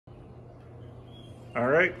All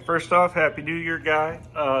right, first off, Happy New Year, guy.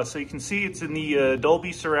 So you can see it's in the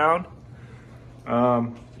Dolby surround,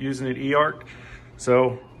 using an eARC.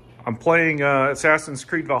 So I'm playing Assassin's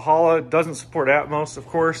Creed Valhalla. It doesn't support Atmos, of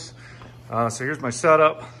course. So here's my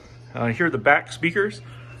setup. Here are the back speakers.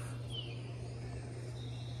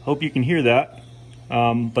 Hope you can hear that.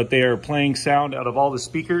 But they are playing sound out of all the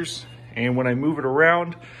speakers. And when I move it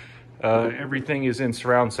around, everything is in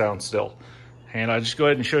surround sound still. And I'll just go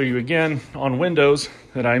ahead and show you again on Windows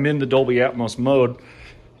that I'm in the Dolby Atmos mode.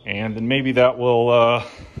 And then maybe that will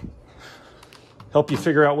help you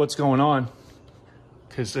figure out what's going on.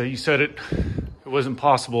 Because you said it wasn't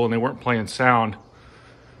possible and they weren't playing sound.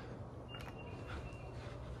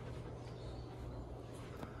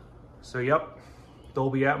 So yep,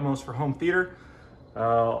 Dolby Atmos for home theater.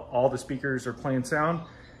 All the speakers are playing sound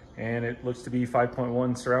and it looks to be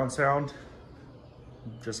 5.1 surround sound,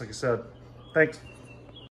 just like I said. Thanks.